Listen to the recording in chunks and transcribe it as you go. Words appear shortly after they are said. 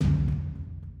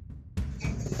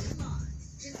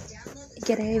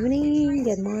Good evening,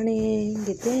 good morning,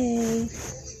 good day.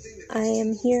 I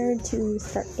am here to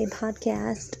start a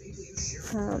podcast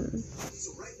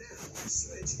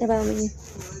about me,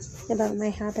 about my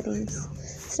happenings,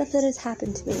 stuff that has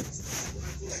happened to me,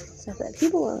 stuff that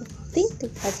people think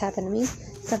has happened to me,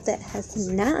 stuff that has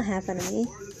not happened to me,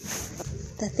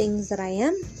 the things that I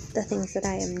am, the things that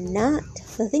I am not,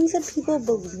 the things that people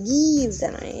believe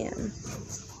that I am,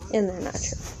 and they're not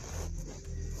true.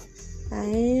 I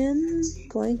am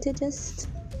going to just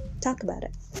talk about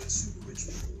it.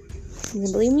 You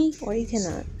can believe me or you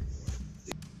cannot.